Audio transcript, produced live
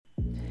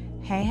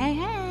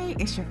Hey,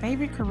 it's your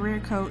favorite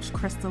career coach,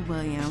 Crystal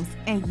Williams,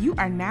 and you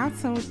are now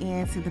tuned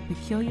in to the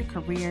Peculiar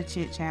Career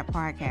Chit Chat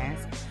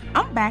podcast.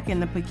 I'm back in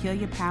the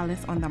Peculiar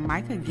Palace on the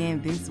mic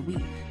again this week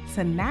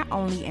to not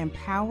only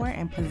empower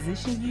and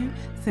position you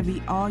to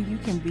be all you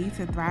can be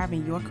to thrive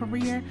in your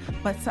career,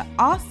 but to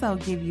also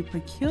give you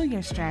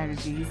peculiar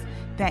strategies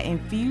that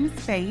infuse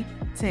faith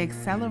to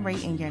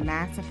accelerate in your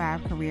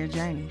 9-to-5 career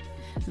journey.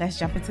 Let's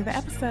jump into the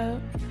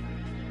episode.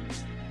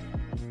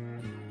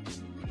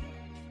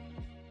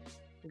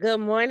 Good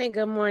morning,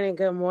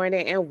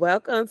 and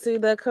welcome to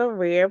the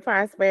Career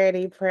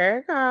Prosperity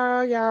Prayer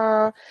Call,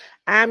 y'all.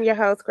 I'm your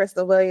host,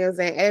 Crystal Williams,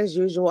 and as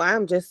usual,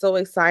 I'm just so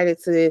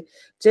excited to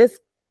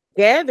just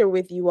gather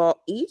with you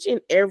all each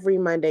and every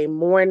Monday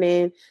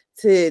morning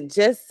to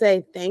just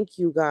say thank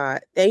you,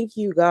 God. Thank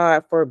you,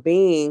 God, for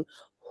being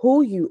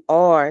who you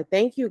are.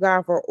 Thank you,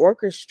 God, for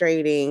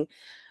orchestrating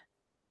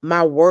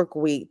my work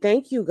week.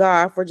 Thank you,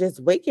 God, for just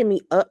waking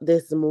me up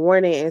this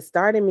morning and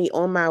starting me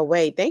on my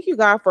way. Thank you,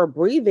 God, for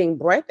breathing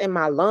breath in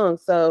my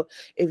lungs. So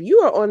if you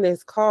are on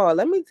this call,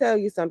 let me tell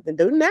you something.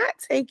 Do not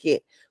take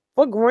it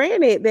for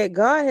granted that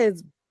God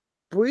has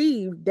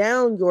breathed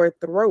down your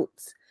throat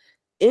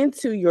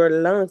into your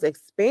lungs,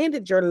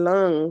 expanded your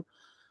lung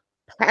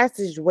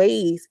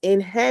passageways,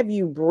 and have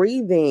you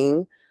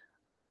breathing,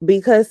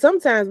 because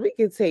sometimes we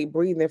can take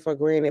breathing for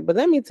granted. But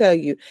let me tell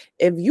you,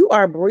 if you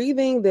are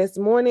breathing this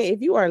morning,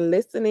 if you are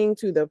listening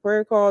to the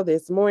prayer call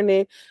this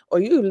morning,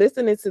 or you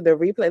listening to the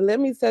replay, let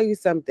me tell you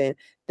something.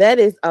 That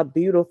is a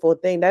beautiful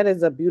thing. That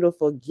is a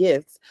beautiful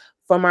gift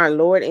from our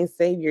Lord and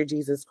Savior,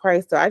 Jesus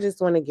Christ. So I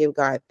just want to give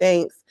God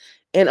thanks.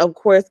 And of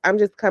course, I'm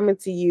just coming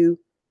to you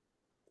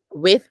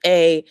with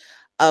a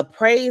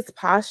praise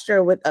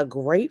posture, with a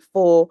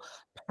grateful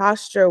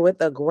posture,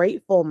 with a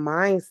grateful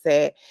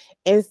mindset.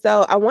 And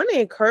so I want to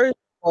encourage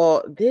you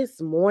all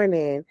this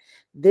morning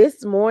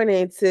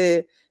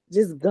to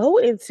just go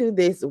into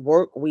this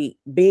work week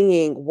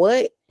being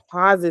what?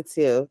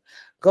 Positive.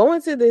 Go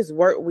into this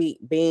work week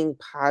being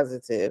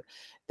positive.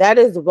 That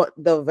is what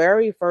the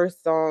very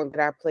first song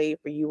that I played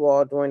for you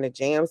all during the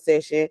jam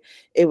session.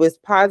 It was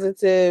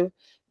positive,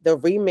 the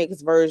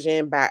remix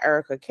version by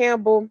Erica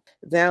Campbell.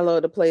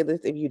 Download the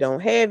playlist if you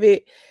don't have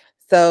it.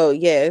 So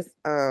yes,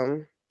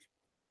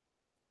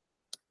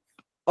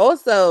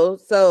 also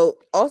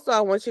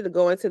I want you to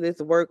go into this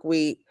work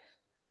week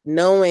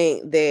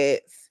knowing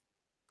that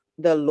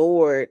the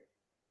Lord,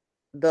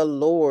 the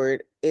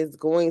Lord is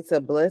going to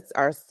bless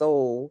our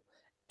soul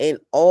and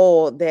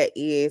all that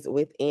is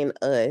within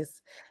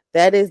us.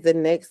 That is the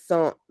next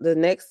song. The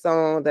next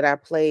song that I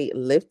played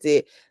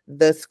lifted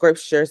the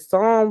scripture,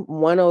 Psalm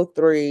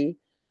 103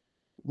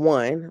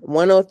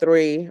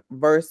 103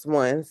 verse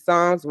 1,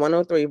 Psalms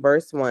 103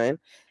 verse 1.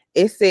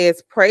 It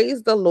says,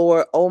 praise the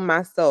Lord, O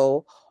my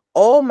soul,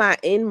 all my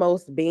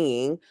inmost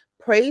being,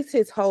 praise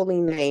his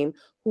holy name,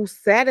 who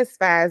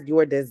satisfies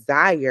your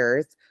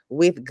desires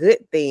with good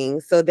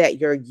things so that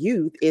your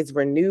youth is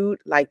renewed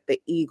like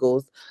the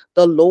eagles.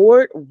 The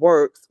Lord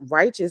works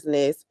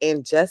righteousness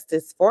and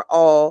justice for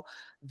all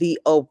the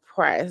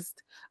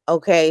oppressed.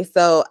 Okay,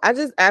 so I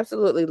just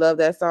absolutely love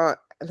that song.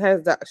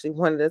 That's actually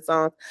one of the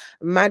songs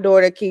my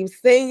daughter keeps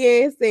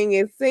singing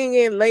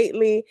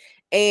lately.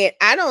 And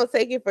I don't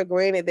take it for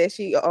granted that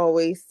she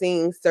always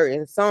sings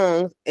certain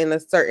songs in a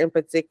certain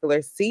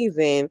particular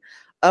season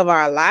of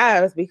our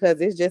lives, because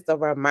it's just a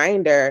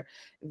reminder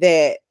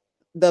that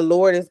the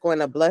Lord is going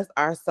to bless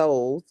our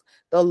souls.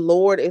 The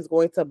Lord is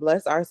going to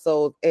bless our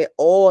souls and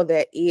all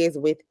that is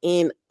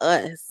within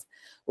us,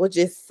 which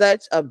is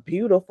such a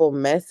beautiful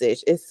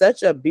message. It's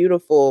such a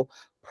beautiful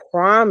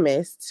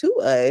promise to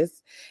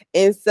us.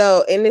 And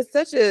it's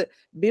such a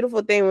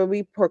beautiful thing when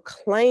we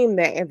proclaim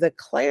that and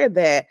declare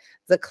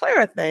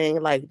a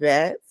thing like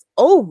that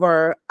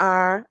over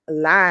our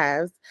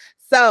lives.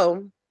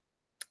 So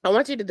I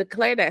want you to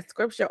declare that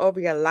scripture over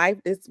your life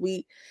this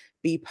week.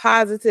 Be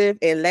positive.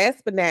 And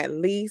last but not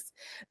least,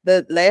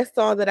 the last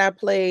song that I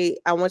played,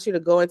 I want you to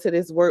go into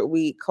this work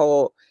week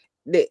called,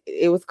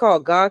 it was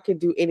called God Can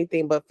Do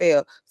Anything But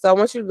Fail. So I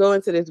want you to go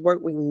into this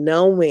work week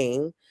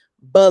knowing,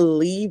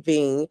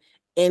 believing,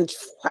 and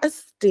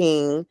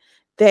trusting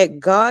that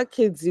God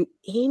can do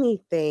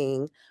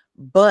anything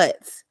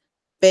but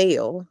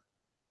fail.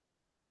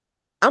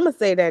 I'm going to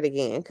say that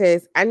again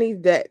because I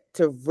need that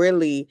to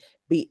really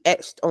be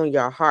etched on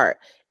your heart,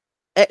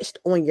 etched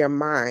on your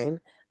mind,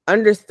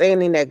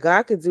 understanding that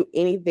God could do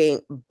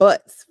anything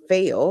but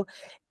fail.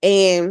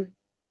 And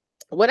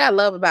what I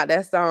love about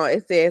that song,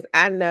 it says,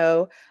 I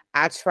know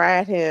I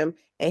tried him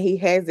and he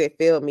hasn't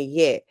failed me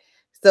yet.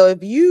 So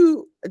if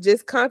you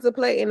just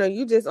contemplating or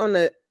you just on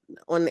the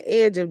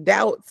edge of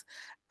doubts,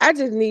 I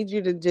just need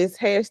you to just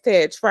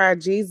hashtag try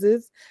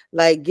Jesus.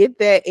 Like, get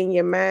that in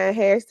your mind.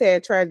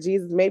 Hashtag try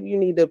Jesus. Maybe you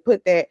need to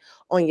put that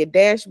on your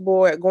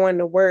dashboard going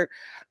to work.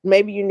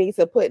 Maybe you need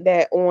to put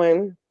that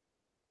on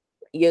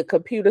your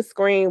computer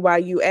screen while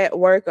you at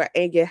work or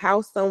in your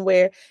house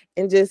somewhere,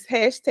 and just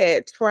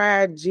hashtag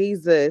try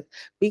Jesus,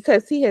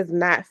 because he has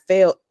not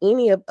failed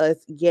any of us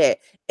yet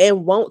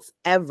and won't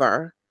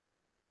ever.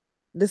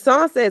 The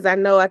song says, I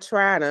know I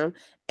tried him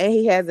and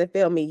he hasn't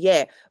failed me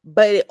yet.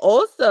 But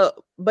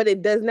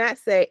it does not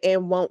say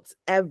and won't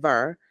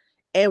ever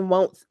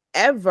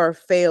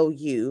fail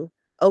you.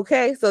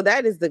 Okay, so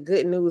that is the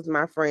good news,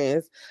 my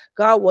friends.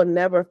 God will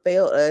never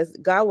fail us.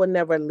 God will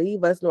never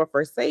leave us nor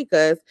forsake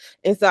us.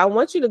 And so I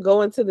want you to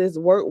go into this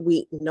work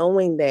week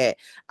knowing that.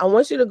 I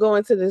want you to go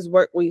into this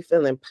work week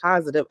feeling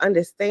positive,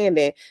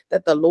 understanding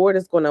that the Lord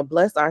is going to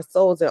bless our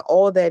souls and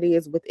all that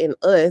is within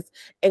us.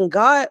 And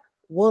God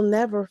will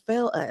never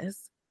fail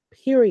us,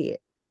 period.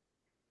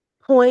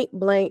 Point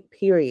blank,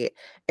 period.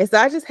 And so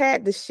I just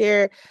had to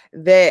share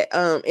that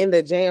in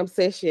the jam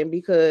session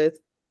because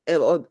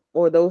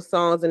or those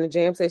songs in the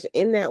jam session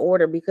in that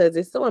order, because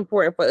it's so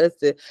important for us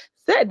to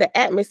set the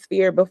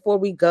atmosphere before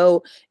we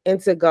go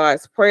into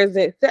God's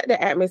presence, set the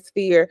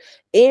atmosphere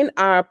in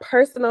our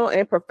personal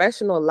and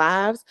professional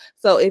lives.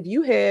 So if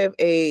you have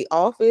a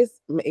office,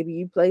 maybe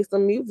you play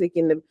some music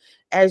in the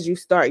as you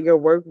start your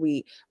work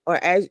week or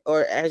as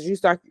you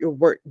start your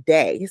work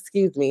day,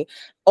 excuse me.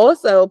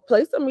 Also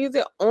play some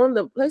music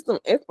play some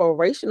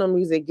inspirational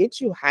music,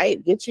 get you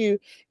hyped, get you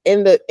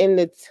in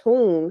the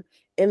tune,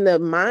 in the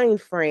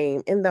mind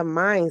frame, in the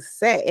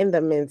mindset, in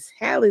the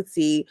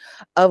mentality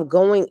of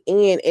going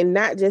in and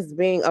not just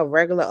being a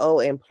regular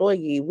old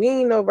employee. We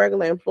ain't no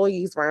regular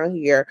employees around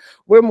here.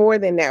 We're more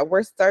than that.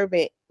 We're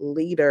servant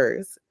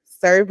leaders.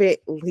 Servant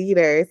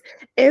leaders.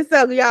 And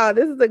so, y'all,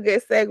 this is a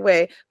good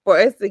segue for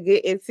us to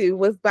get into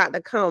what's about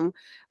to come.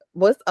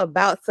 What's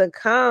about to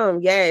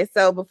come. Yeah.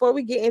 So before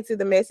we get into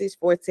the message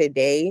for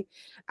today,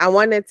 I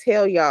want to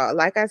tell y'all,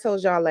 like I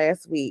told y'all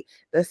last week,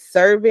 the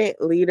Servant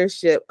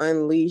Leadership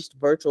Unleashed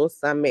Virtual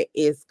Summit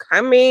is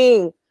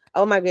coming.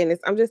 Oh my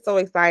goodness. I'm just so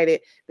excited.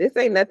 This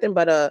ain't nothing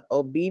but a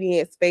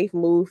obedience faith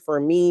move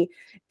for me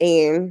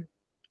and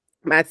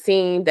my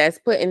team that's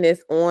putting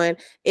this on.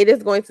 It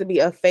is going to be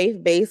a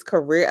faith-based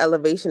career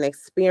elevation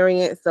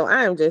experience. So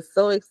I am just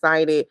so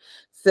excited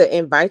to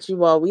invite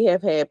you all. We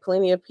have had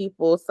plenty of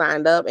people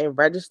signed up and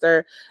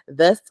register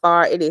thus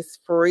far. It is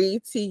free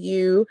to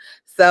you.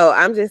 So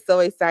I'm just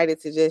so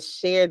excited to just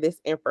share this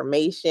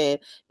information.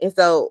 And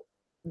so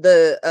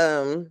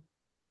the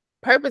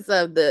purpose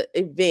of the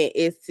event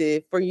is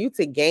for you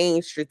to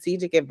gain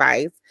strategic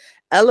advice,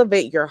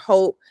 elevate your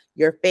hope,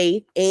 your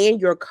faith,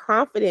 and your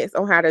confidence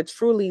on how to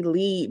truly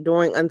lead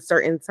during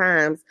uncertain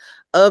times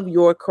of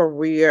your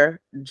career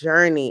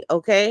journey.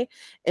 Okay.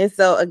 And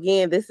so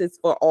again, this is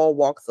for all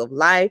walks of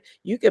life.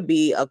 You could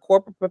be a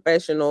corporate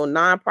professional,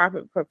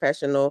 nonprofit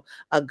professional,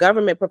 a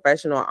government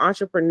professional,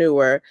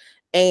 entrepreneur,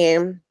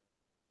 and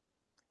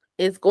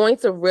it's going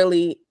to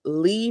really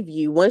leave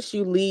you once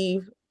you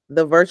leave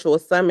the virtual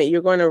summit.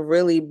 You're going to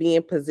really be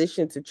in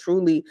position to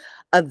truly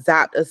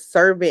adopt a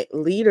servant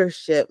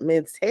leadership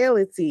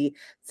mentality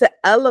to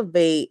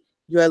elevate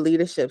your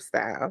leadership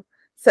style,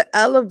 to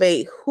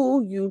elevate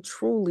who you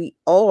truly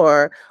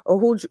are or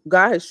who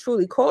God has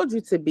truly called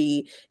you to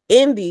be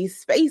in these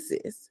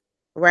spaces,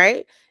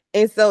 right?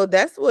 And so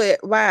that's why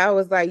I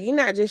was like, you're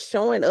not just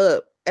showing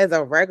up as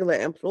a regular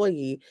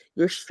employee,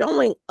 you're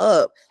showing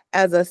up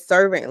as a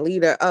servant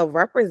leader, a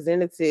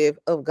representative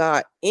of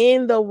God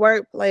in the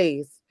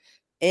workplace.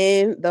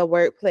 In the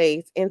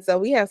workplace. And so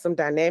we have some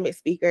dynamic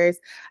speakers.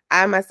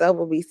 I myself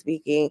will be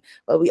speaking,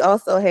 but we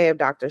also have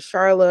Dr.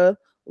 Charla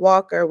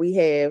Walker. We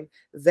have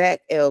Zach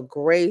L.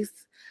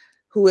 Grace,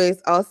 who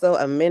is also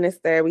a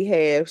minister. We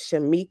have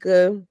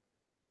Shamika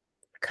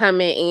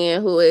coming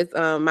in, who is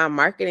my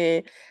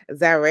marketing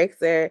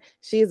director.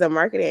 She's a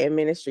marketing and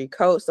ministry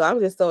coach. So I'm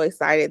just so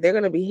excited. They're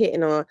going to be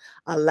hitting on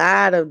a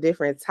lot of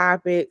different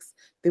topics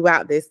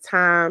throughout this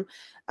time.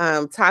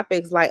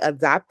 Topics like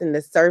adopting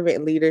the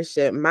servant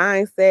leadership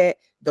mindset,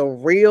 the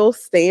real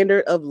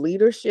standard of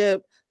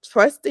leadership,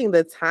 trusting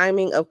the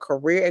timing of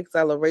career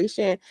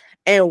acceleration,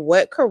 and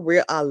what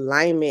career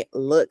alignment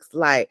looks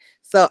like.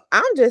 So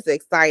I'm just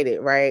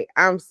excited, right?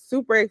 I'm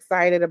super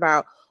excited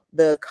about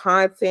the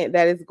content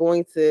that is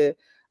going to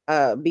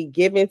be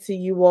given to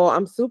you all.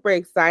 I'm super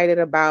excited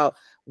about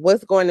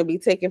what's going to be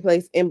taking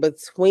place in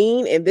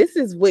between. And this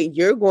is where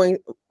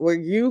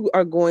you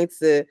are going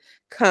to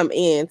come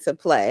in to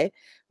play.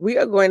 We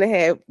are going to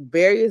have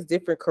various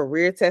different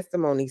career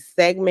testimony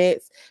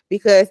segments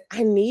because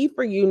I need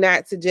for you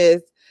not to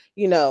just,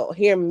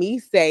 hear me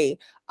say,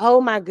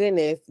 oh my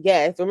goodness,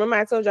 yes. Remember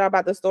I told y'all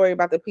about the story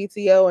about the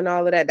PTO and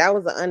all of that? That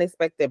was an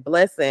unexpected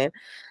blessing.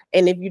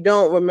 And if you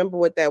don't remember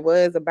what that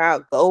was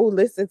about, go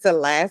listen to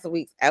last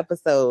week's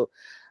episode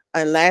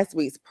and last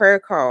week's prayer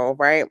call,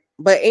 right?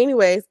 But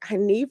anyways, I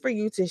need for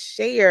you to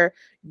share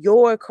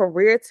your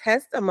career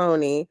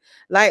testimony.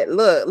 Like,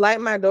 look, like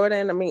my daughter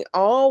and I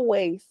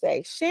always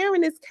say,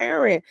 sharing is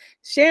caring.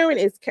 Sharing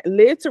is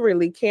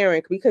literally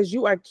caring because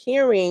you are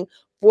caring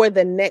for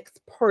the next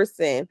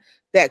person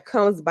that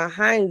comes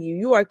behind you.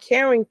 You are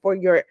caring for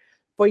your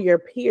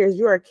peers.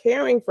 You are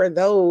caring for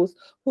those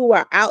who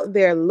are out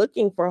there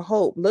looking for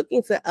hope,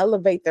 looking to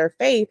elevate their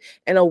faith.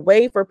 And a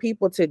way for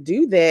people to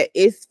do that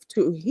is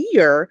to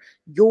hear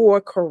your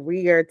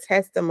career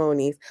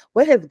testimonies.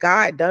 What has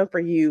God done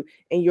for you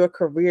in your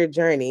career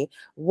journey?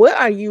 What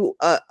are you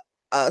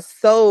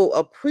so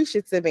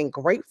appreciative and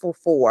grateful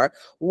for?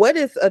 What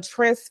is a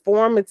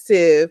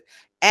transformative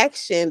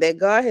action that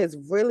God has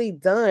really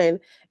done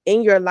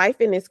in your life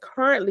and is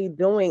currently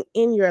doing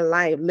in your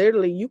life?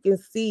 Literally, you can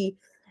see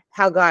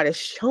how God is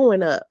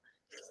showing up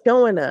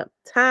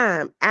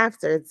time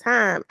after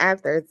time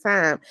after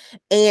time.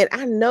 And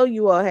I know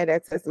you all had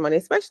that testimony,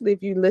 especially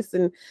if you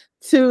listen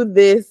to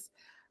this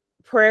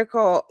prayer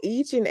call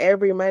each and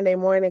every Monday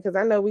morning, because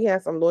I know we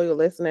have some loyal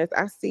listeners.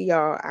 I see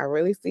y'all. I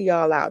really see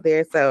y'all out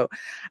there. So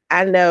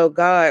I know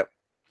God,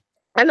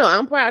 I know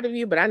I'm proud of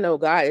you, but I know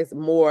God is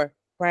more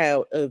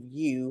proud of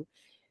you.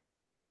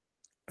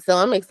 So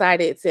I'm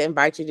excited to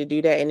invite you to do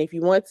that. And if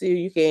you want to,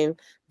 you can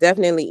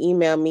definitely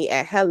email me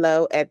at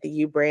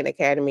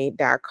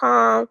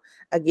hello@theubrandacademy.com.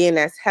 Again,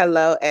 that's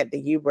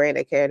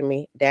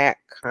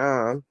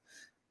hello@theubrandacademy.com.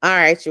 All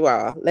right, you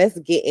all, let's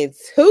get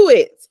into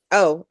it.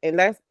 Oh, and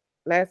last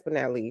but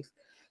not least,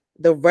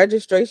 the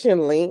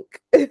registration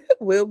link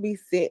will be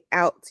sent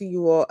out to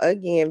you all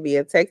again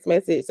via text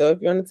message. So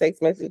if you're on the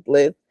text message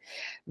list,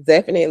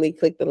 definitely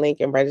click the link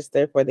and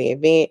register for the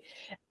event.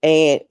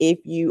 And if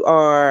you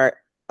are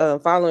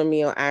following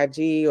me on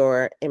IG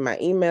or in my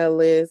email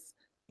list,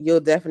 you'll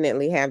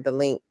definitely have the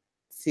link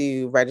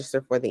to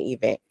register for the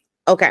event.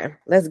 Okay,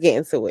 let's get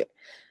into it.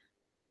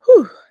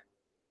 Whew.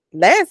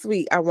 Last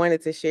week, I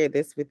wanted to share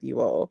this with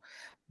you all,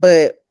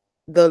 but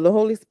the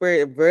Holy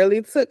Spirit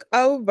really took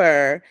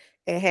over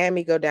and had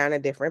me go down a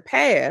different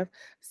path.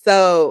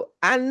 So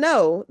I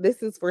know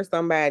this is for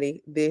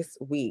somebody this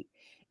week.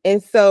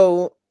 And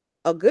so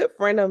a good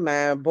friend of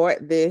mine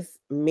brought this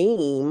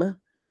meme.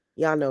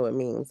 Y'all know what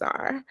memes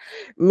are.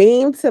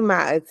 Meme to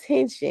my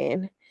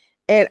attention.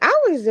 And I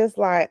was just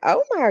like,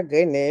 oh my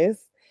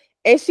goodness.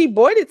 And she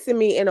brought it to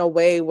me in a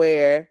way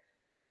where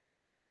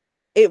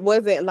it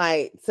wasn't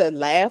like to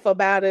laugh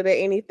about it or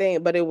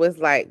anything, but it was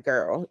like,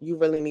 girl, you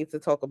really need to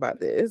talk about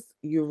this.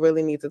 You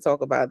really need to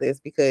talk about this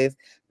because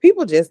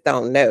people just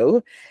don't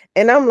know.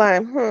 And I'm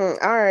like, all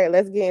right,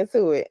 let's get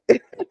into it.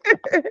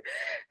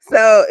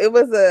 So it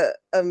was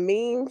a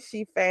meme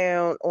she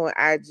found on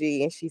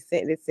IG and she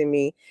sent it to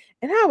me.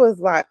 And I was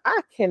like,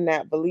 I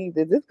cannot believe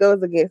that this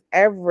goes against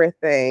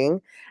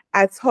everything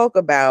I talk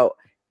about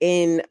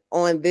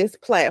on this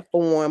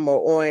platform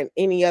or on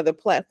any other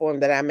platform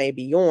that I may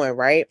be on,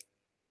 right?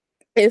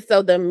 And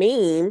so the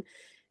meme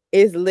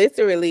is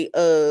literally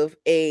of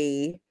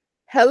a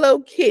Hello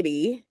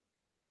Kitty,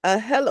 a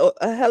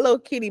Hello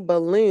Kitty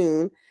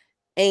balloon,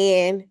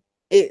 and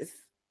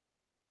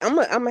I'm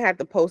gonna have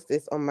to post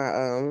this on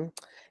my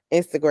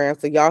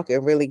Instagram so y'all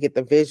can really get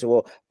the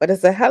visual. But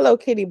it's a Hello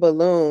Kitty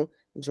balloon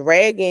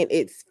dragging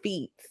its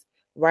feet,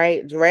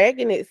 right?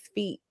 Dragging its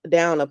feet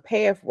down a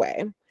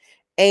pathway,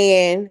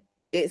 and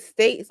it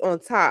states on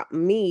top,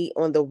 "Me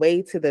on the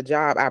way to the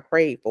job I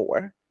prayed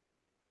for."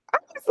 I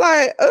was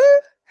like,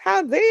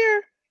 how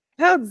dare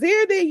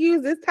they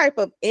use this type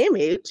of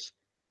image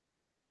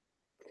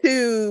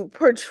to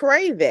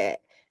portray that?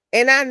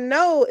 And I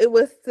know it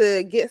was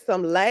to get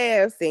some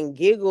laughs and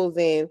giggles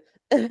and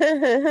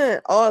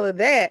all of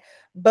that,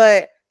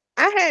 but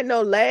I had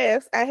no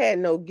laughs, I had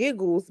no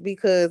giggles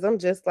because I'm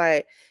just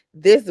like,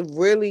 this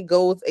really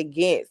goes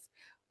against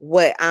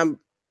what I'm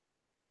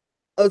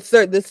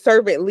the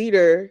servant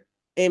leader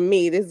in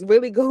me. This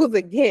really goes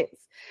against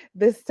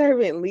the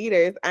servant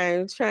leaders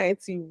I'm trying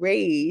to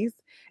raise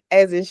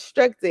as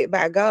instructed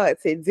by God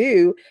to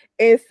do.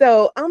 And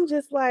so I'm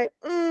just like,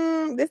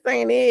 this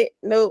ain't it.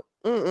 Nope.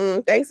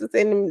 Thanks for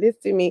sending this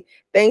to me.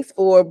 Thanks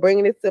for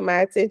bringing it to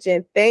my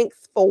attention.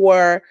 Thanks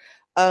for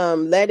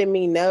letting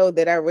me know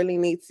that I really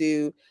need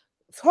to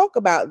talk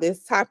about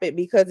this topic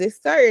because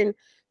it's certain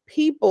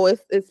people,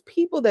 it's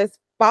people that's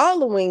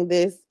following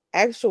this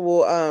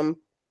actual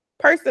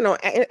person on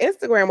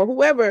Instagram or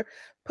whoever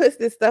puts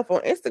this stuff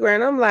on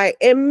Instagram. I'm like,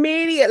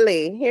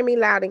 immediately, hear me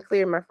loud and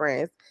clear, my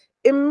friends.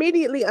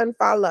 Immediately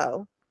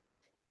unfollow.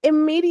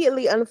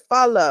 Immediately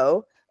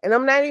unfollow. And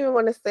I'm not even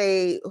going to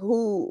say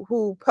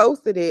who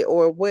posted it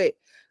or what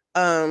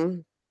I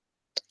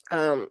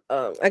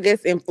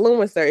guess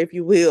influencer, if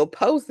you will,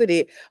 posted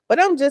it.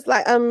 But I'm just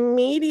like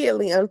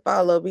immediately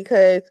unfollow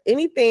because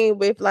anything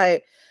with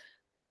like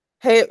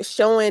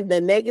showing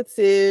the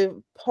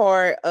negative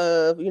part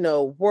of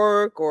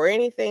work or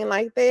anything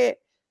like that,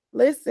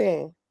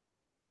 listen,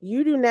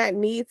 you do not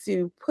need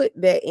to put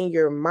that in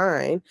your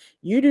mind.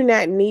 You do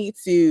not need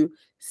to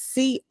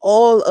see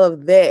all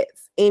of that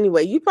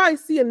anyway. You probably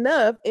see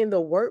enough in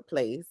the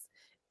workplace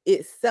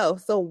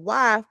itself. So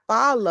why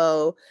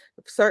follow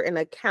certain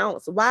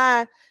accounts?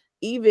 Why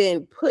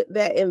even put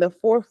that in the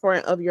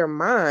forefront of your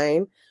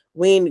mind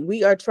when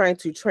we are trying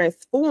to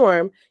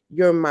transform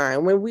your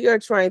mind, when we are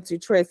trying to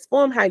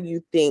transform how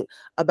you think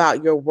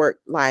about your work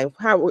life,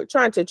 how we're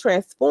trying to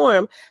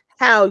transform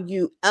how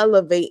you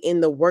elevate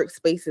in the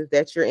workspaces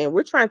that you're in.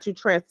 We're trying to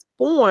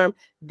transform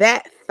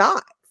that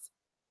thought.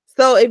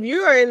 So if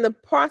you are in the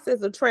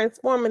process of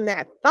transforming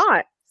that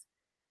thought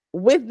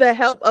with the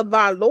help of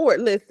our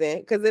Lord, listen,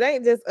 because it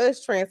ain't just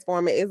us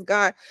transforming, it's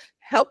God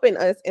helping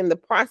us in the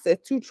process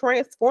to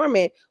transform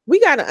it. We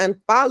got to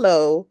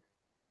unfollow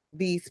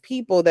these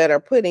people that are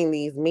putting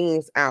these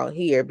memes out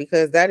here,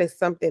 because that is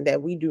something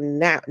that we do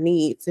not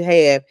need to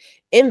have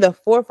in the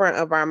forefront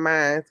of our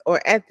minds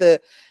or at the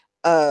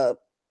uh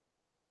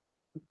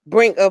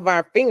brink of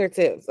our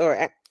fingertips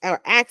or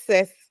our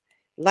access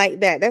like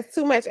that. That's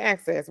too much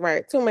access,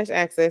 right? Too much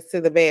access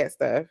to the bad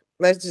stuff.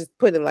 Let's just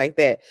put it like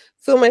that.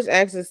 Too much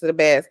access to the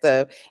bad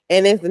stuff.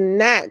 And it's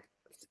not,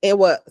 and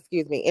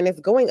it's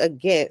going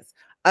against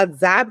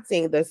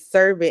adopting the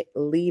servant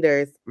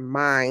leader's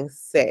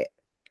mindset,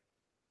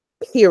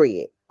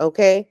 period.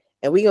 Okay.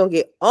 And we're going to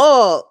get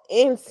all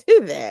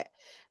into that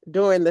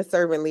during the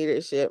Servant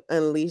Leadership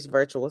Unleashed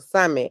Virtual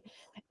Summit.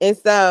 And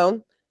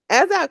so,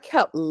 as I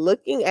kept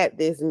looking at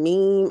this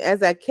meme,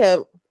 as I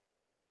kept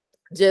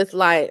just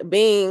like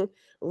being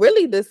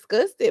really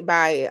disgusted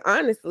by it,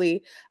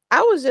 honestly,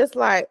 I was just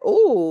like,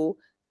 ooh,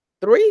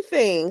 three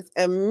things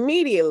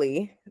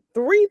immediately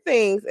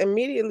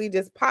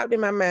just popped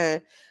in my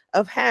mind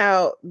of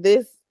how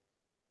this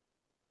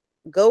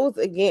goes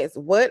against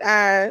what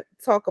I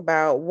talk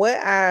about, what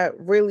I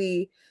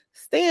really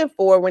stand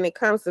for when it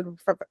comes to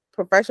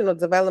professional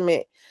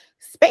development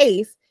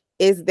space,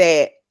 is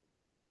that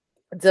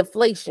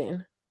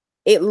deflation.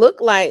 It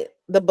looked like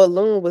the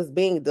balloon was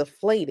being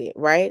deflated,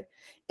 right?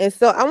 And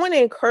so I want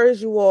to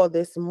encourage you all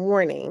this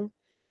morning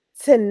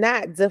to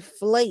not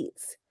deflate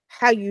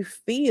how you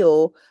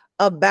feel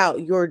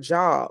about your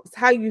jobs,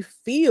 how you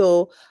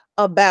feel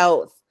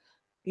about,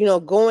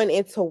 going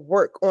into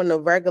work on a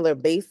regular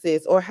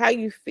basis, or how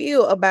you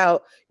feel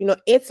about,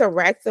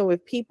 interacting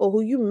with people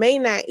who you may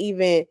not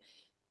even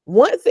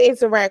want to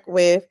interact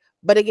with.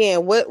 But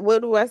again,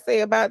 what do I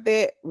say about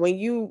that? When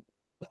you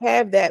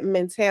have that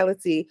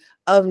mentality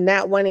of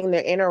not wanting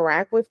to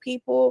interact with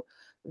people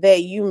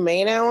that you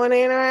may not want to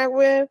interact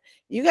with,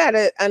 you got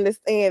to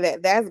understand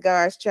that that's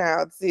God's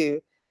child too.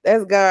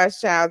 That's God's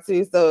child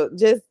too. So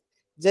just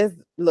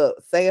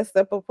look, say a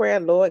simple prayer.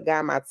 Lord,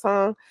 guide my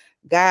tongue,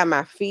 guide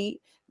my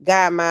feet,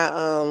 guide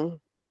my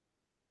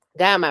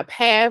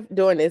path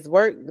during this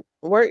work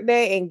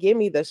day, and give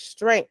me the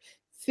strength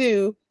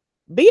to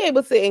be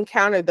able to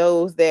encounter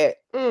those that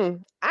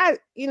I'm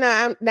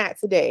not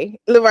today,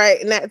 right?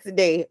 Not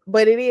today,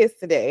 but it is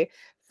today.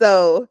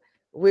 So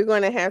we're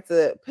going to have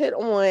to put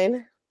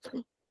on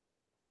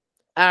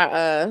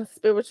our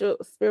spiritual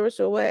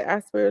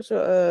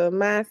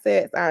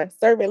mindsets, our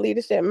servant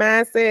leadership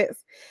mindsets,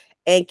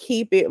 and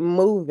keep it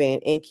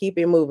moving.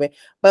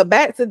 But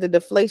back to the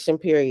deflation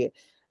period.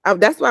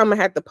 That's why I'm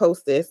gonna have to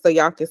post this so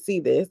y'all can see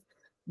this.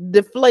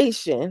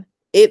 Deflation.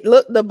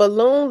 The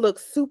balloon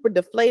looks super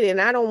deflated,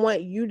 and I don't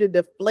want you to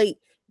deflate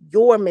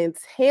your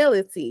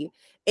mentality.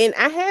 And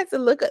I had to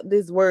look up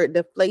this word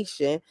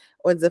deflation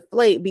or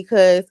deflate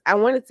because I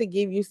wanted to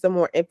give you some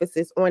more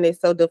emphasis on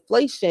it. So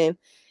deflation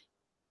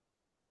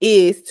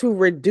is to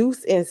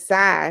reduce in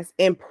size,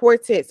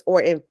 importance,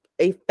 or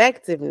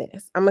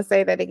effectiveness. I'm going to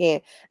say that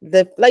again.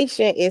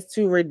 Deflation is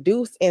to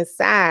reduce in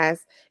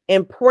size,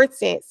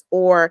 importance,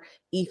 or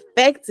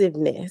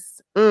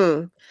effectiveness.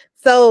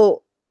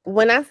 So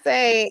when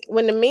the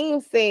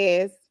meme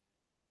says,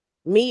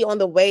 me on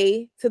the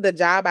way to the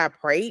job I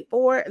prayed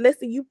for,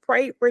 listen, you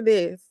prayed for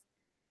this.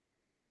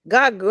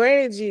 God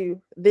granted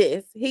you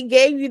this. He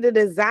gave you the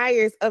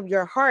desires of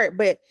your heart,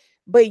 but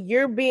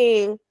you're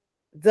being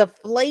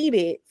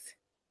deflated.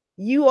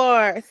 You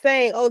are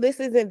saying, oh, this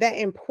isn't that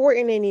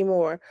important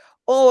anymore,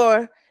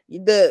 or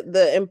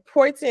the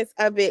importance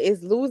of it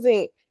is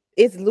losing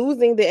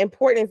the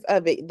importance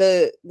of it.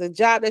 The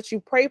job that you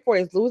pray for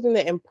is losing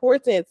the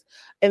importance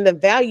and the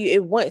value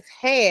it once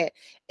had,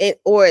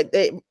 or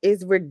that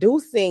is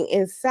reducing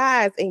in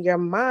size in your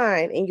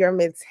mind, in your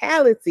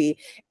mentality.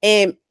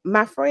 And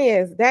my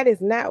friends, that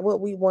is not what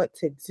we want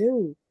to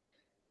do.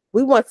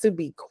 We want to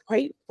be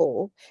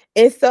grateful.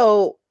 And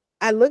so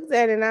I looked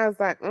at it and I was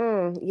like,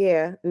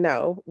 yeah,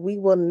 no, we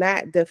will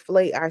not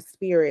deflate our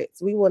spirits.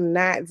 We will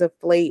not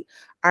deflate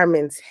our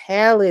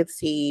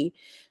mentality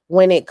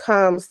when it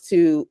comes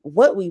to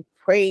what we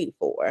prayed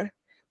for.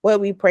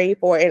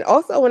 And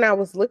also when I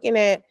was looking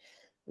at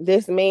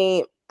this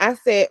meme, I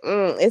said,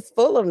 it's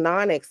full of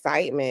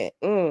non-excitement.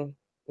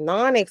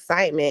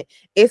 Non-excitement.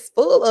 It's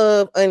full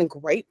of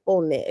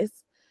ungratefulness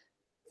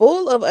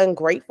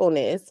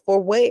for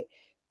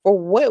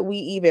what we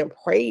even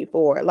prayed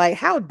for. Like,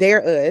 how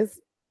dare us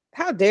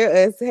have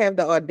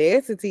the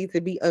audacity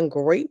to be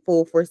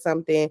ungrateful for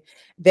something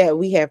that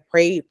we have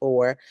prayed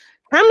for.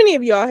 How many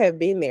of y'all have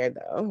been there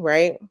though,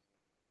 right?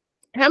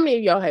 How many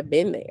of y'all have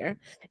been there?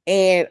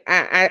 And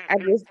I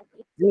just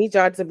need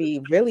y'all to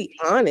be really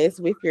honest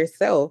with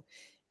yourself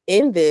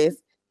in this.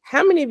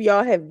 How many of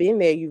y'all have been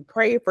there? You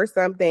prayed for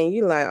something,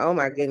 you like, oh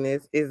my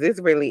goodness, is this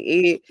really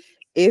it?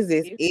 Is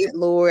this it,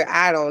 Lord?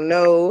 I don't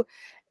know.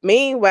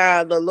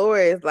 Meanwhile, the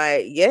Lord is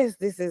like, yes,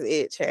 this is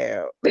it,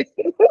 child.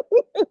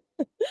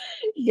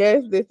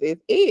 Yes, this is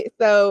it.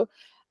 So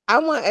I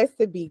want us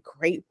to be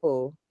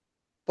grateful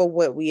for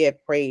what we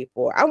have prayed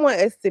for. I want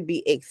us to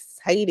be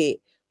excited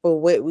for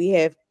what we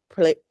have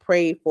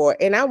prayed for.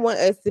 And I want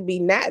us to be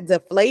not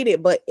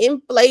deflated, but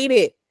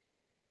inflated.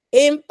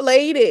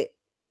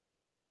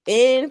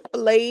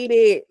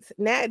 Inflated,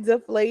 not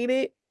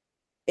deflated,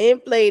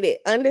 inflated.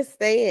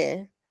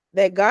 Understand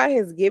that God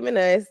has given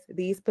us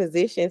these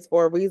positions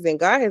for a reason.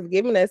 God has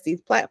given us these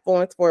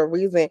platforms for a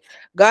reason.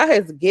 God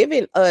has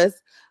given us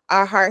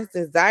our heart's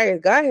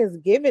desires. God has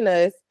given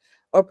us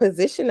or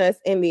positioned us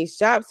in these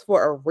jobs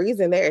for a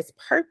reason. There is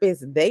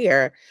purpose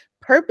there.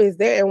 Purpose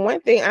there. And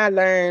one thing I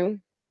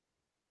learned,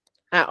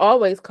 I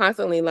always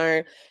constantly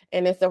learn,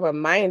 and it's a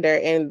reminder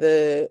in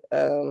the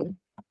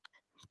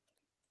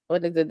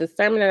what is it? The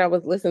sermon that I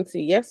was listening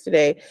to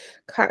yesterday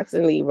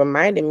constantly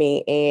reminded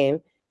me. And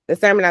the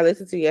sermon I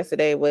listened to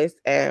yesterday was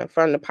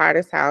from the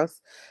Potter's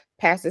House.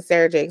 Pastor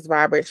Sarah Jakes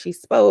Roberts, she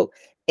spoke,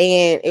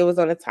 and it was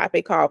on a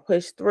topic called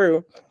Push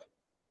Through.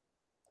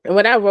 And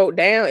what I wrote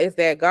down is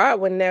that God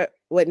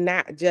would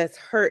not just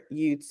hurt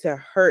you to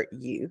hurt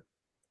you.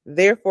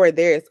 Therefore,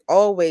 there is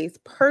always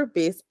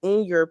purpose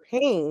in your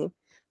pain.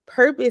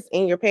 Purpose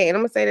in your pain. And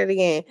I'm gonna say that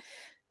again.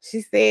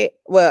 She said,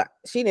 well,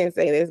 she didn't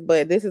say this,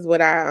 but this is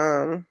what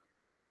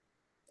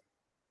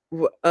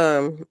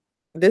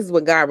this is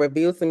what God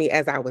revealed to me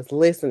as I was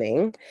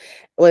listening,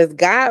 was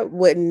God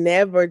would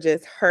never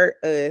just hurt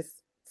us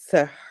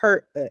to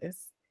hurt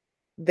us.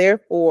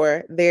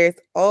 Therefore, there's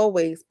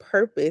always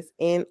purpose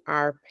in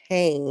our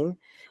pain.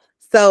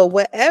 So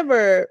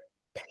whatever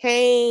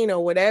pain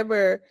or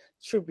whatever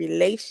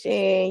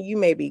tribulation you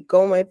may be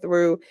going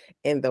through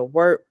in the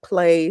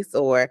workplace,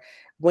 or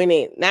when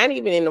it, not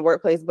even in the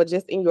workplace, but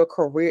just in your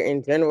career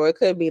in general, it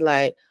could be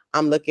like,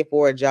 I'm looking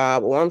for a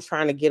job, or I'm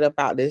trying to get up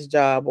out this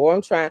job, or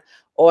I'm trying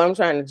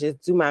to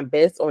just do my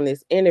best on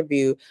this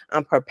interview.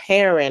 I'm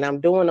preparing, I'm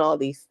doing all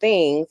these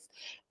things.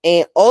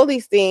 And all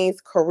these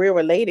things career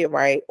related,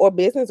 right? Or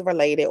business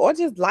related, or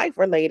just life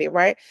related,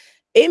 right?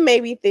 It may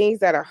be things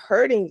that are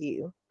hurting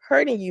you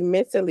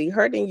mentally,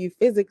 hurting you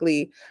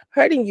physically,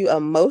 hurting you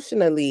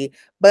emotionally.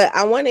 But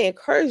I want to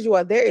encourage you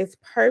all, there is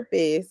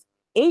purpose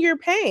in your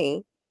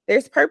pain.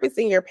 There's purpose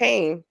in your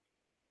pain.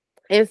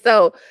 And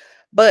so,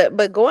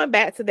 but going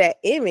back to that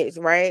image,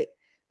 right?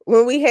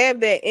 When we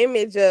have that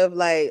image of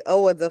like,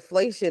 oh, a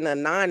deflation, a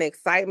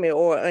non-excitement,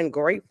 or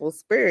ungrateful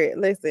spirit,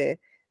 listen,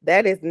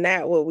 that is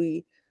not what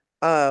we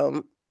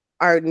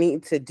are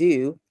need to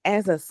do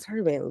as a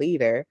servant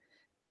leader,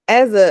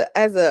 as a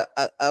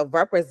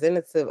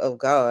representative of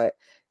God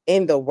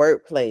in the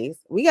workplace.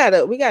 We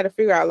gotta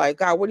figure out, like,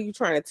 God, what are you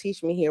trying to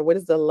teach me here? What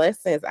is the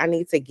lessons I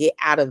need to get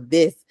out of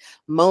this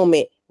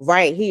moment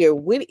right here?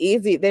 What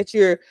is it that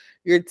you're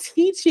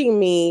teaching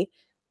me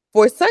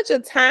for such a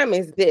time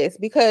as this?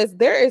 Because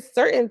there is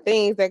certain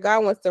things that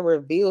God wants to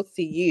reveal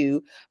to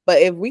you. But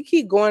if we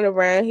keep going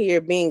around here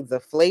being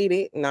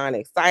deflated,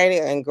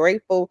 non-excited,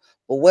 ungrateful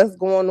for what's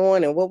going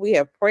on and what we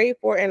have prayed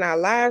for in our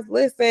lives,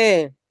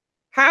 listen,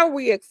 how are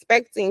we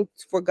expecting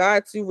for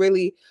God to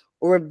really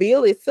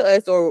reveal it to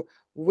us, or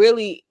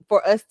really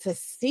for us to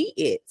see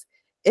it?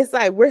 It's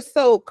like we're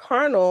so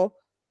carnal,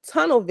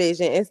 tunnel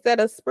vision, instead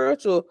of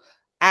spiritual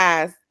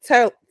eyes,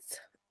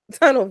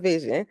 tunnel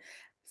vision.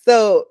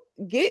 So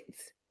get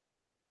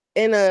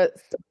in a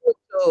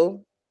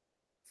spiritual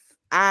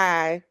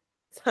eye,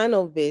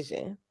 tunnel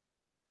vision,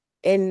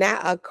 and not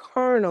a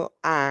carnal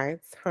eye,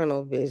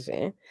 tunnel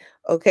vision.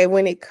 Okay,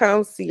 when it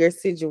comes to your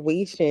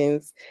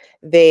situations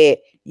that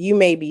you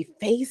may be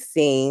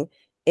facing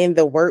in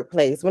the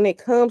workplace, when it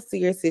comes to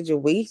your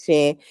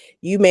situation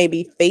you may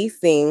be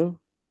facing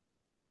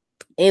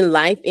in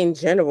life in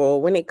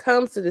general, when it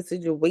comes to the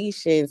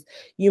situations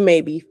you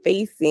may be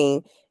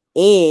facing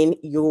in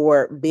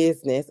your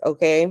business,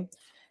 okay?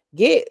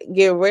 Get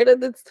rid of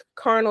the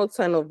carnal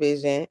tunnel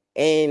vision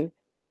and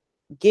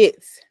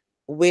get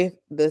with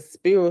the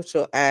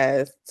spiritual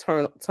eyes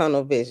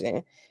tunnel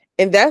vision.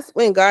 And that's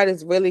when God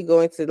is really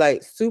going to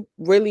like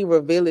really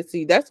reveal it to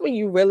you. That's when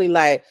you really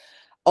like,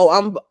 oh,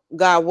 I'm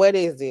God, what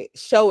is it?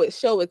 Show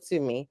it to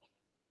me.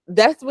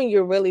 That's when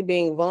you're really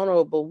being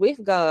vulnerable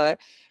with God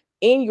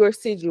in your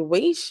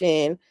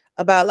situation,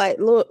 about like,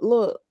 look,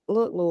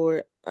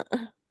 Lord,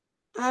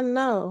 I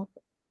know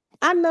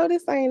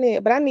this ain't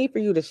it, but I need for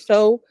you to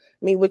show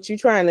me what you're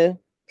trying to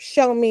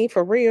show me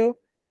for real,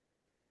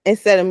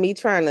 instead of me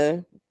trying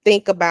to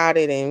think about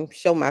it and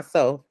show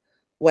myself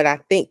what I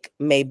think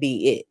may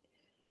be it.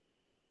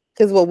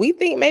 Because what we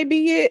think may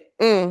be it,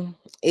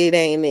 it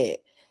ain't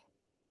it.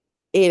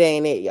 It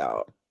ain't it,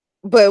 y'all.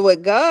 But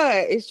what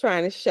God is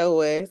trying to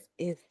show us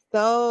is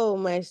so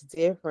much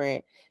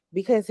different,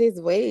 because his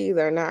ways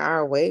are not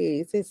our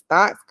ways. His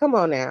thoughts, come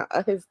on now,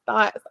 his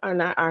thoughts are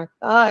not our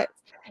thoughts.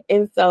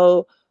 And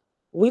so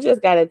we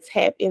just got to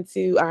tap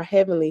into our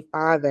Heavenly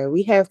Father.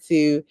 We have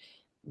to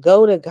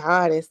go to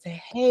God and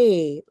say,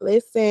 hey,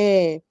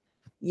 listen,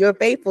 your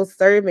faithful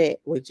servant,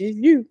 which is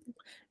you,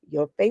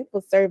 your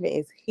faithful servant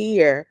is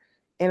here.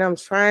 And I'm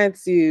trying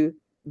to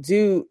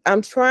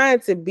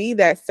be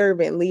that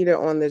servant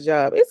leader on the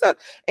job.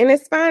 And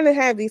it's fine to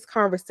have these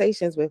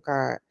conversations with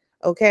God.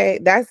 Okay.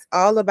 That's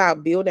all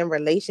about building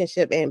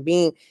relationship and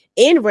being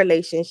in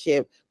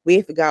relationship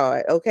with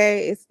God.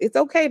 Okay. It's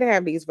okay to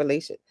have these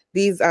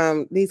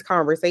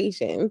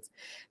conversations.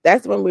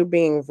 That's when we're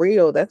being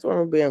real. That's when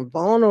we're being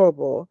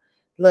vulnerable.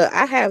 Look,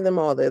 I have them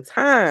all the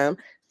time.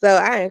 So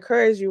I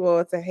encourage you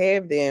all to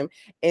have them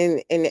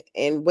and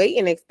wait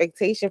in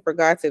expectation for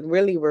God to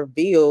really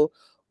reveal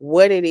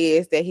what it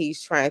is that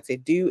He's trying to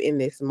do in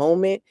this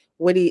moment,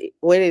 what it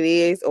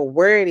is or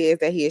where it is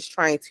that He is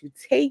trying to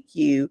take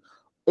you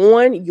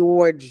on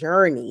your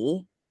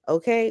journey.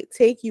 Okay,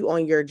 take you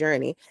on your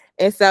journey.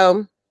 And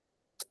so,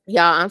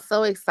 y'all, I'm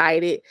so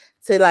excited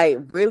to like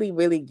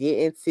really get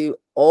into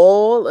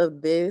all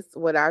of this,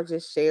 what I've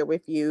just shared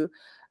with you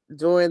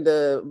during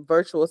the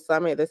virtual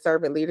summit, the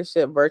Servant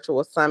Leadership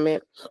Virtual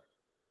Summit.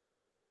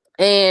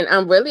 And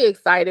I'm really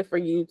excited for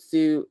you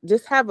to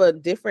just have a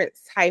different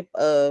type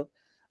of,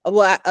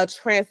 well, a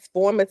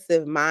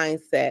transformative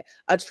mindset,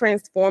 a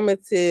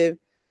transformative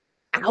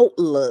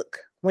outlook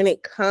when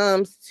it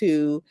comes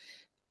to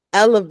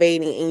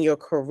elevating in your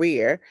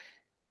career,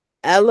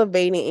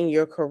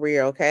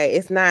 okay?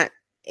 It's not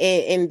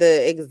in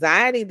the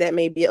anxiety that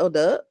may build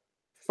up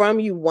from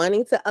you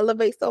wanting to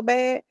elevate so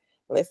bad.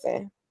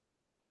 Listen,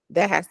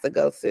 that has to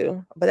go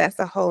too. But that's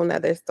a whole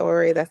nother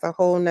story. That's a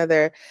whole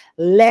nother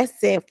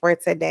lesson for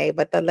today.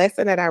 But the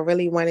lesson that I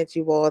really wanted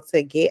you all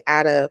to get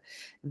out of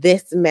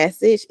this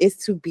message is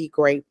to be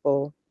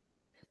grateful.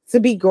 To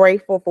be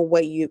grateful for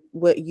what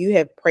you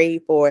have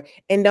prayed for.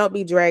 And don't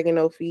be dragging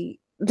no feet.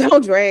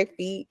 Don't drag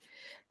feet.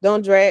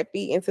 Don't drag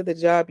feet into the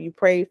job you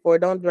prayed for.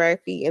 Don't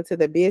drag feet into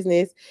the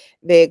business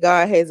that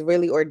God has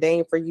really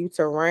ordained for you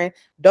to run.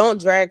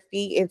 Don't drag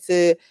feet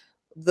into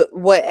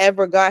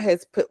wherever God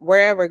has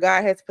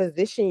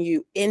positioned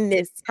you in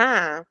this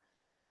time.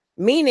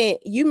 Meaning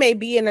you may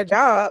be in a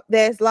job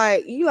that's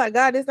like, you like,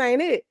 God, this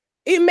ain't it.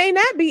 It may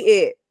not be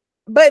it,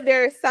 but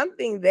there is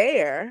something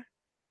there.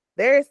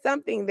 There is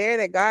something there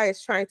that God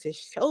is trying to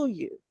show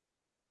you.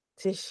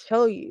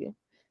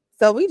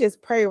 So we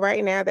just pray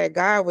right now that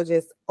God will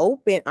just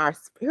open our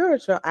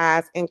spiritual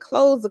eyes and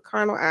close the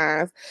carnal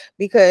eyes,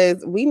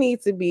 because we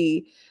need to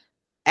be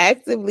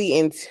actively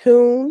in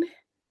tune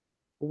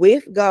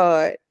with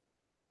God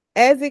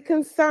as it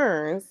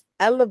concerns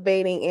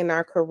elevating in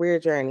our career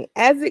journey,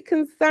 as it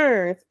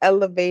concerns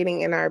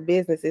elevating in our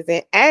businesses,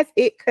 and as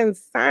it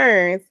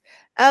concerns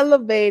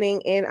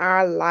elevating in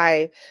our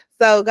life.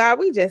 So, God,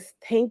 we just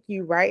thank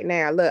you right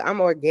now. Look,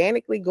 I'm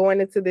organically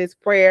going into this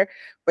prayer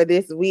for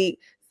this week.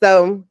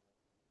 So,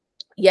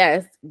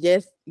 yes,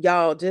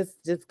 y'all, just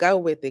go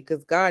with it,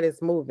 because God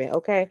is moving.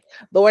 Okay,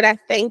 Lord, I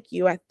thank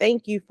you. I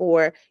thank you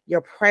for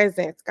your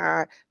presence,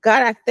 God.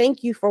 God, I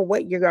thank you for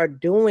what you are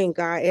doing,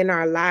 God, in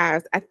our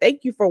lives. I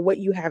thank you for what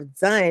you have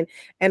done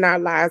in our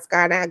lives,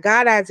 God. Now,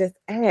 God, I just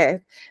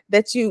ask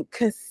that you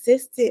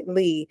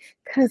consistently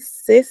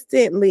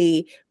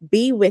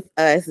be with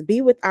us,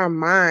 be with our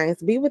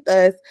minds, be with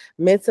us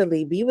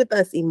mentally, be with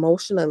us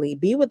emotionally,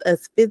 be with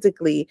us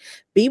physically,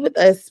 be with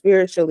us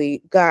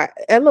spiritually. God,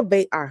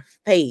 elevate our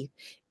faith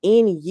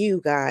in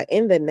you, God,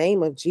 in the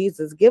name of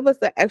Jesus. Give us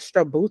an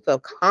extra boost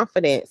of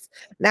confidence,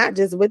 not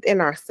just within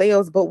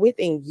ourselves, but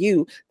within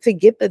you, to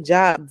get the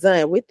job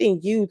done, within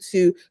you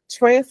to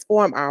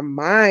transform our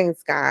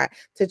minds, God,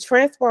 to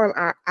transform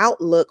our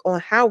outlook on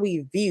how we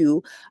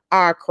view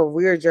our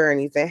career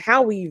journeys and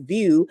how we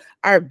view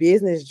our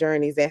business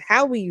journeys and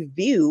how we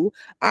view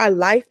our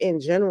life in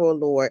general,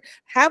 Lord.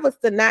 Have us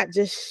to not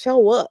just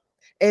show up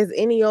as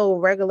any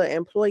old regular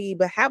employee,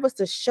 but have us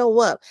to show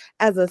up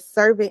as a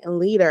servant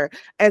leader,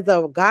 as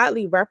a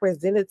godly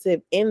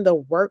representative in the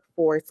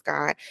workforce,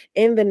 God,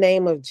 in the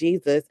name of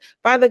Jesus.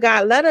 Father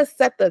God, let us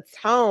set the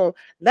tone.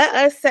 Let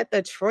us set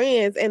the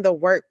trends in the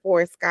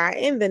workforce, God,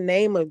 in the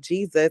name of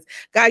Jesus.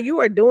 God, you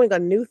are doing a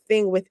new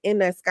thing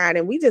within us, God,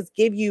 and we just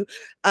give you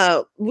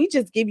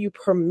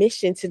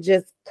permission to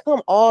just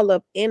come all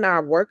up in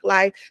our work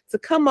life, to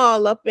come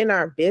all up in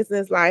our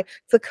business life,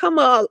 to come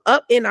all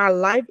up in our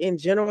life in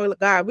general,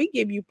 God. We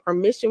give you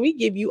permission. We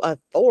give you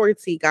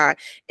authority, God,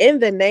 in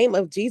the name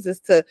of Jesus,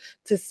 to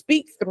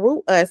speak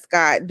through us,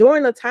 God.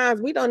 During the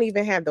times we don't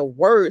even have the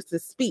words to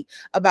speak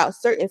about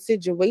certain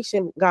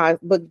situations, God,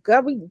 but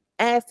God, we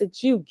ask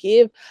that you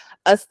give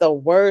us the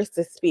words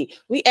to speak.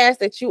 We ask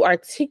that you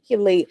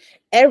articulate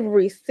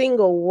every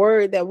single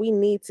word that we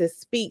need to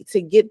speak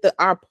to get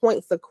our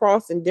points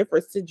across in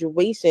different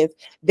situations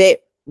that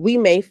we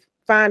may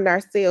find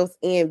ourselves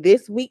in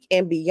this week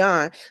and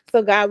beyond.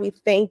 So God, we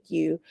thank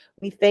you.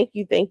 We thank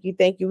you.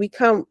 We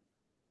come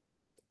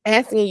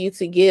asking you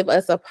to give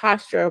us a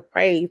posture of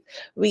praise.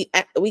 We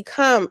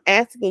come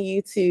asking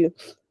you to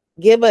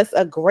give us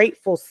a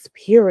grateful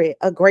spirit,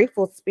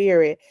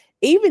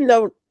 even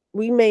though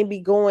we may be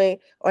going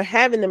or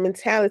having the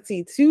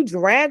mentality to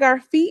drag our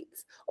feet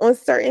on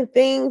certain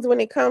things when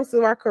it comes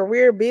to our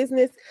career,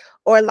 business,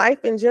 or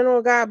life in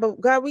general, God.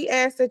 But God, we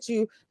ask that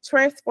you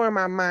transform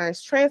our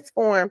minds,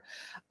 transform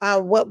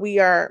what we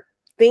are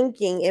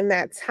thinking in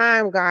that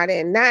time, God,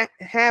 and not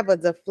have a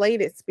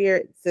deflated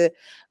spirit to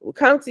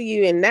come to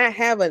you, and not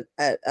have a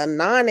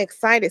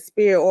non-excited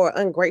spirit or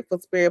ungrateful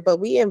spirit, but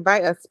we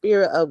invite a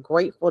spirit of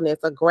gratefulness,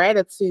 of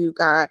gratitude,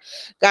 God.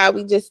 God,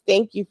 we just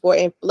thank you for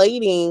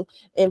inflating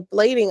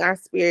our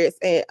spirits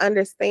and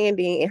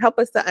understanding, and help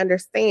us to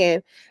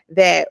understand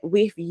that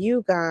with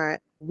you, God,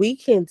 we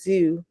can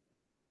do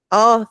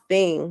all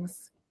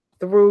things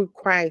through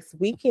Christ.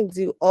 We can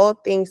do all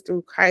things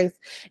through Christ.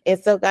 And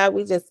so, God,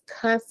 we just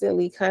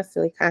constantly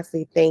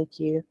thank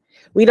you.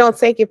 We don't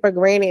take it for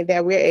granted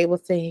that we're able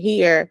to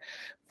hear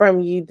from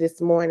you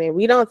this morning.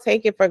 We don't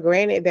take it for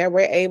granted that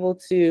we're able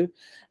to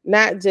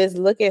not just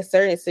look at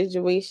certain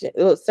situations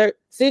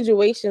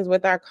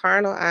with our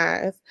carnal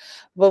eyes,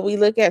 but we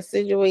look at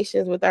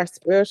situations with our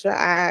spiritual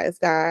eyes,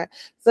 God.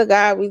 So,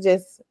 God, we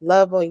just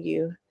love on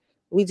you.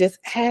 We just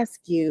ask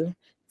you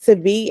to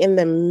be in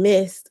the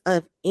midst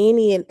of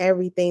any and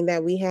everything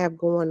that we have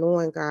going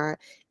on, God.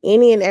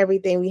 Any and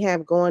everything we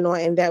have going on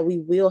and that we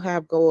will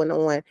have going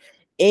on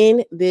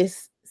in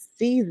this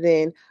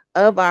season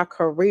of our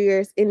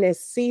careers, in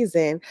this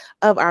season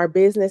of our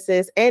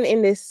businesses, and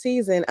in this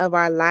season of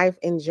our life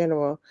in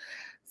general.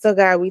 So,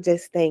 God, we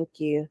just thank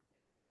you.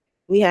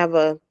 We have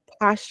a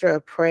posture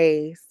of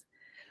praise.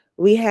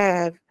 We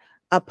have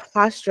a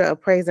posture of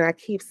praise. And I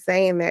keep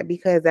saying that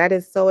because that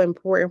is so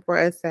important for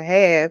us to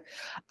have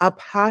a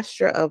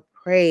posture of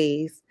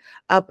praise,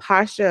 a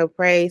posture of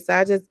praise. So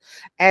I just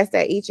ask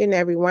that each and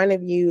every one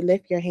of you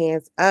lift your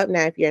hands up.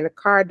 Now, if you're in a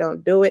car,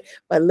 don't do it,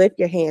 but lift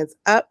your hands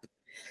up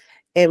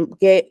and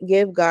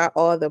give God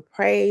all the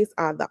praise,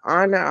 all the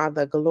honor, all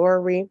the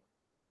glory.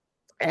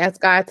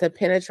 Ask God to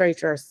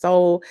penetrate your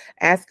soul.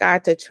 Ask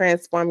God to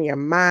transform your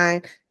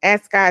mind.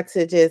 Ask God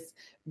to just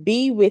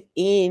be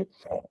within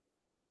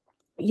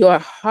your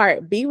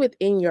heart. Be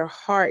within your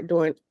heart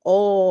during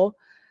all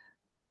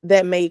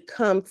that may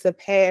come to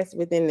pass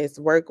within this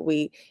work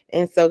week.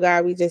 And so,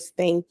 God, we just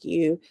thank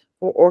you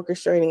for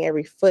orchestrating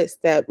every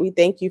footstep. We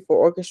thank you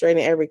for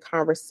orchestrating every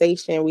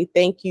conversation. We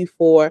thank you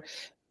for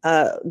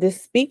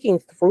this speaking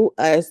through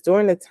us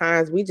during the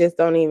times we just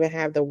don't even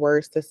have the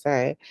words to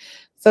say.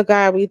 So,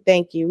 God, we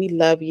thank you. We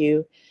love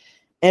you.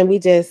 And we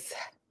just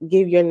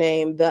give your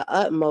name the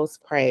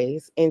utmost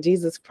praise. In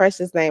Jesus'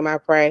 precious name, I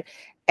pray.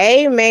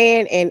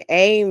 Amen and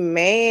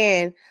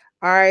amen.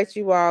 All right,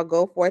 you all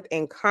go forth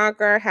and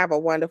conquer. Have a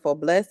wonderful,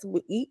 blessed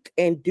week.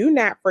 And do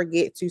not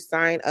forget to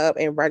sign up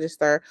and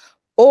register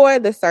for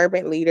the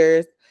Servant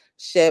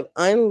Leadership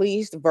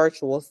Unleashed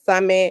Virtual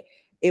Summit.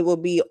 It will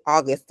be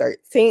August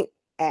 13th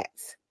at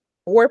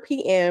 4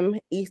 p.m.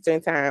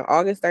 Eastern Time.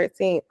 August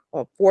 13th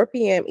on 4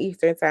 p.m.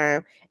 Eastern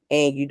Time.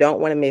 And you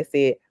don't want to miss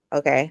it.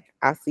 Okay,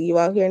 I'll see you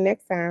out here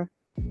next time.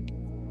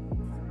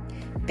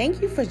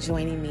 Thank you for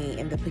joining me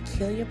in the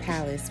Peculiar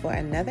Palace for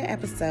another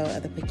episode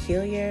of the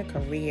Peculiar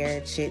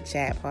Career Chit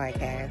Chat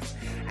podcast.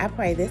 I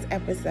pray this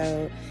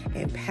episode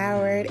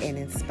empowered and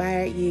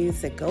inspired you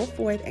to go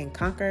forth and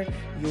conquer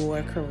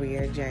your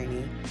career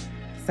journey.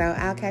 So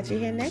I'll catch you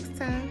here next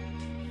time.